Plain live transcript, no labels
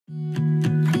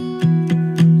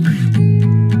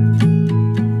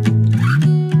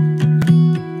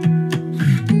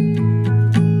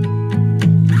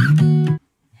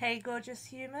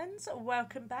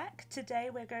welcome back.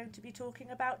 Today we're going to be talking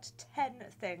about 10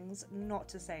 things not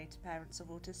to say to parents of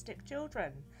autistic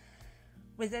children.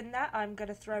 Within that, I'm going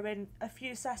to throw in a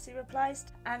few sassy replies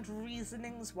and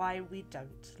reasonings why we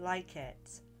don't like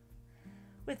it.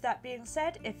 With that being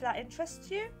said, if that interests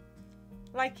you,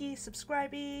 likey,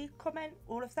 subscribey, comment,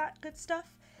 all of that good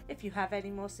stuff. If you have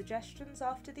any more suggestions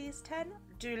after these 10,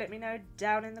 do let me know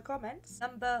down in the comments.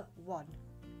 Number 1.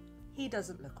 He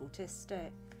doesn't look autistic.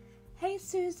 Hey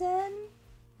Susan!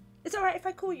 It's alright if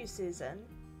I call you Susan?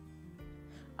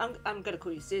 I'm gonna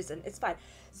call you Susan, it's fine.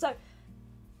 So,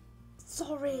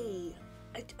 sorry.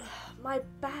 My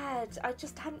bad. I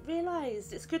just hadn't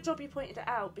realised. It's a good job you pointed it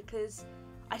out because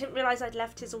I didn't realise I'd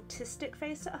left his autistic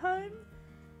face at home.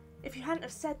 If you hadn't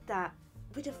have said that,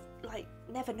 we'd have,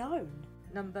 never known.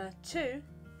 Number 2,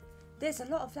 there's a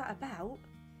lot of that about.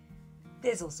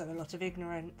 There's also a lot of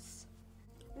ignorance.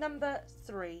 Number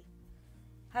 3,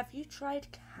 have you tried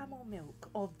camel milk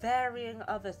or varying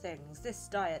other things? This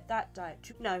diet, that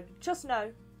diet? No, just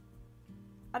no.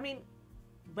 I mean,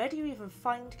 where do you even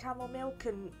find camel milk?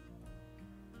 And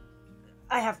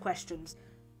I have questions.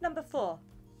 Number 4,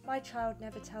 my child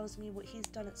never tells me what he's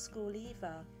done at school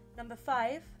either. Number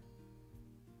 5,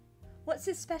 what's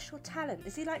his special talent?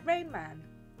 Is he like Rain Man?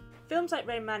 Films like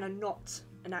Rain Man are not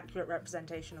an accurate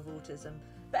representation of autism.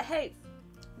 But hey,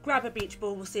 grab a beach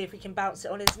ball, we'll see if we can bounce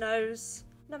it on his nose.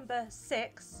 Number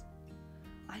 6,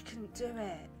 I couldn't do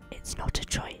it. It's not a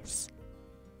choice.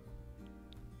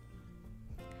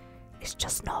 It's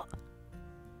just not.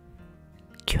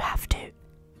 You have to.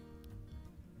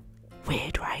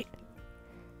 Weird, right?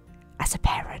 As a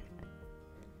parent,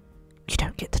 you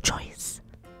don't get the choice.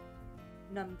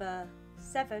 Number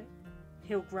 7,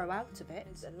 he'll grow out of it.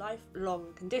 It's a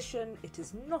lifelong condition. It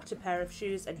is not a pair of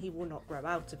shoes and he will not grow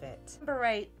out of it. Number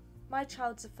 8, my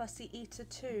child's a fussy eater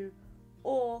too.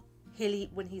 Or he'll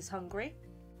eat when he's hungry.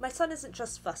 My son isn't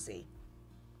just fussy.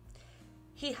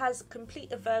 He has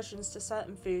complete aversions to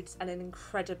certain foods and an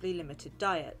incredibly limited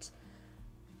diet.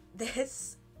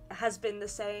 This has been the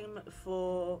same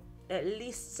for at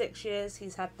least 6 years.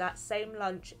 He's had that same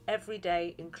lunch every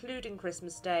day, including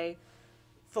Christmas Day,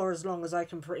 for as long as I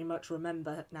can pretty much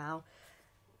remember now.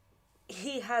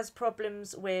 He has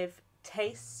problems with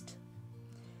taste,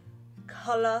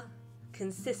 colour,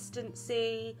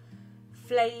 consistency,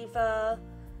 flavour,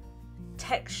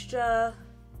 texture,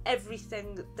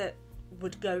 everything that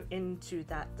would go into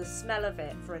that. The smell of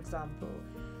it, for example.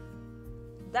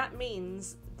 That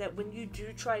means that when you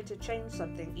do try to change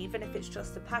something, even if it's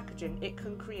just the packaging, it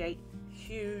can create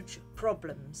huge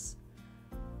problems.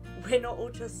 We're not all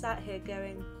just sat here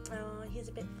going, oh, he's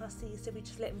a bit fussy, so we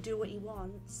just let him do what he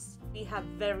wants. We have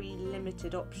very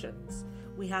limited options.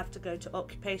 We have to go to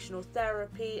occupational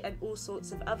therapy and all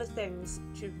sorts of other things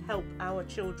to help our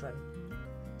children.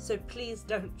 So please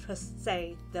don't just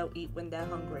say they'll eat when they're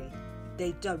hungry.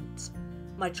 They don't.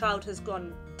 My child has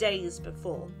gone days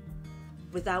before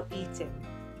without eating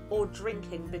or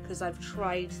drinking because I've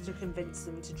tried to convince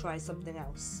them to try something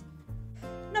else.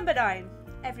 Number 9.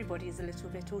 Everybody is a little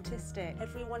bit autistic.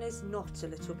 Everyone is not a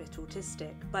little bit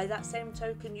autistic. By that same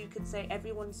token, you could say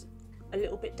everyone's a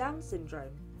little bit Down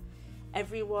syndrome.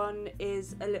 Everyone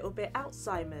is a little bit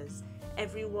Alzheimer's.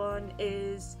 Everyone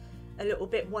is a little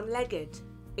bit one-legged.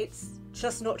 It's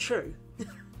just not true.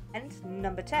 And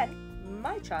number 10,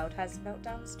 my child has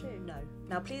meltdowns too. No.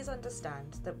 Now please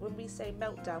understand that when we say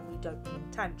meltdown, we don't mean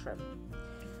tantrum.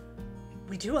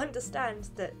 We do understand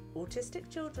that autistic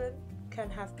children can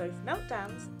have both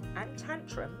meltdowns and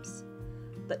tantrums,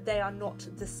 but they are not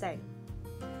the same.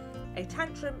 A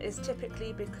tantrum is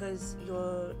typically because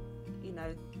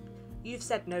you've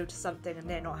said no to something and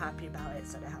they're not happy about it,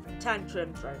 so they're having a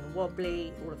tantrum, throwing a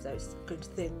wobbly, all of those good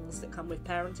things that come with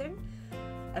parenting.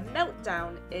 A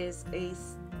meltdown is a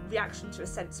reaction to a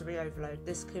sensory overload.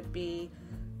 This could be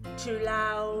too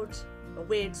loud, a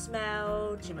weird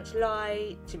smell, too much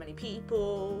light, too many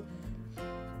people,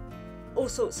 all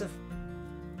sorts of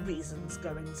reasons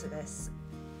go into this,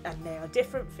 and they are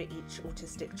different for each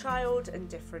autistic child and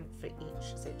different for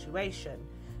each situation.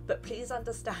 But please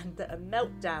understand that a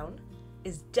meltdown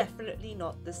is definitely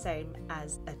not the same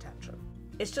as a tantrum.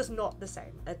 It's just not the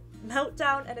same. A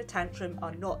meltdown and a tantrum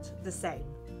are not the same.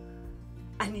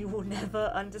 And you will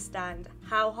never understand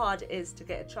how hard it is to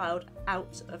get a child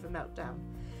out of a meltdown.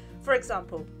 For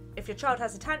example, if your child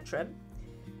has a tantrum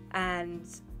and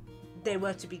they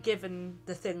were to be given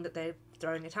the thing that they're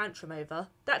throwing a tantrum over,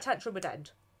 that tantrum would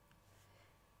end.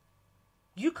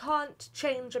 You can't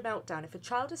change a meltdown. If a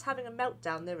child is having a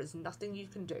meltdown, there is nothing you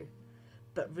can do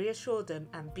but reassure them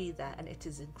and be there. And it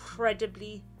is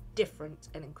incredibly different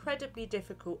and incredibly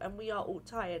difficult, and we are all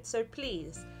tired. So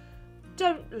please,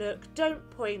 Don't look,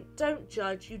 don't point, don't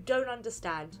judge, you don't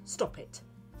understand. Stop it.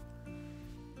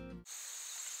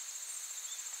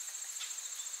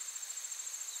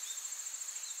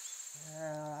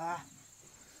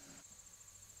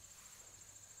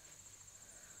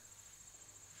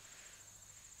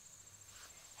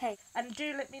 Hey, and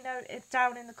do let me know it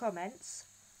down in the comments.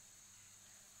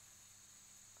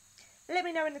 Let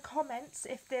me know in the comments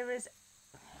if there is...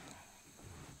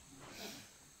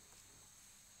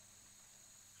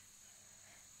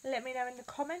 Let me know in the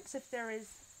comments if there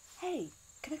is... Hey,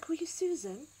 can I call you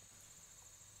Susan?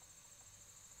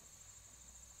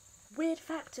 Weird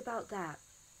fact about that.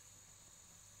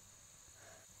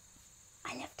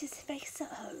 I left his face at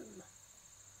home.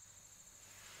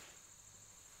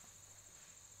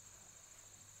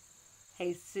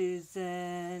 Hey,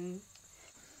 Susan.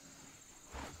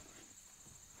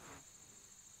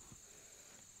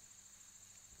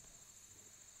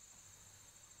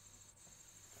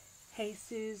 Hey,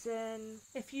 Susan.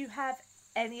 If you have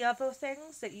any other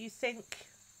things that you think...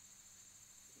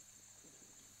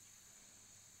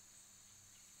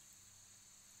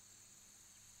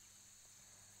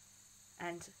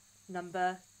 And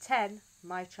number 10,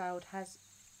 my child has...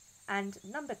 And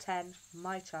number 10,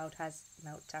 my child has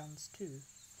meltdowns too.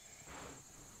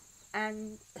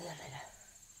 And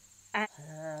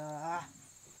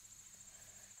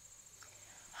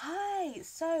hi,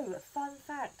 so fun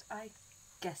fact, I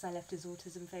guess I left his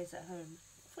autism face at home.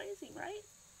 Crazy, right?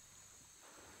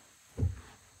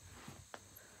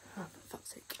 Oh, for fuck's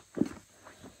sake.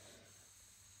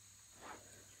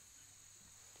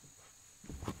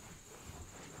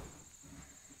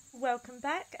 Welcome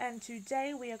back, and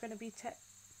today we are going to be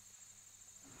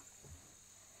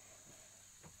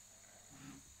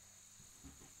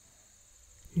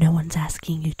No one's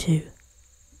asking you to.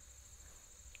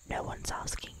 No one's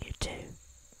asking you to.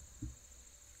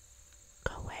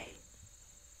 Go away.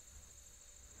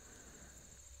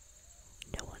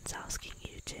 No one's asking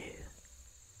you to.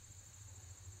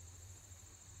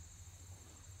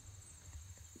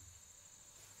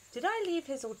 Did I leave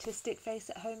his autistic face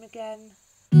at home again?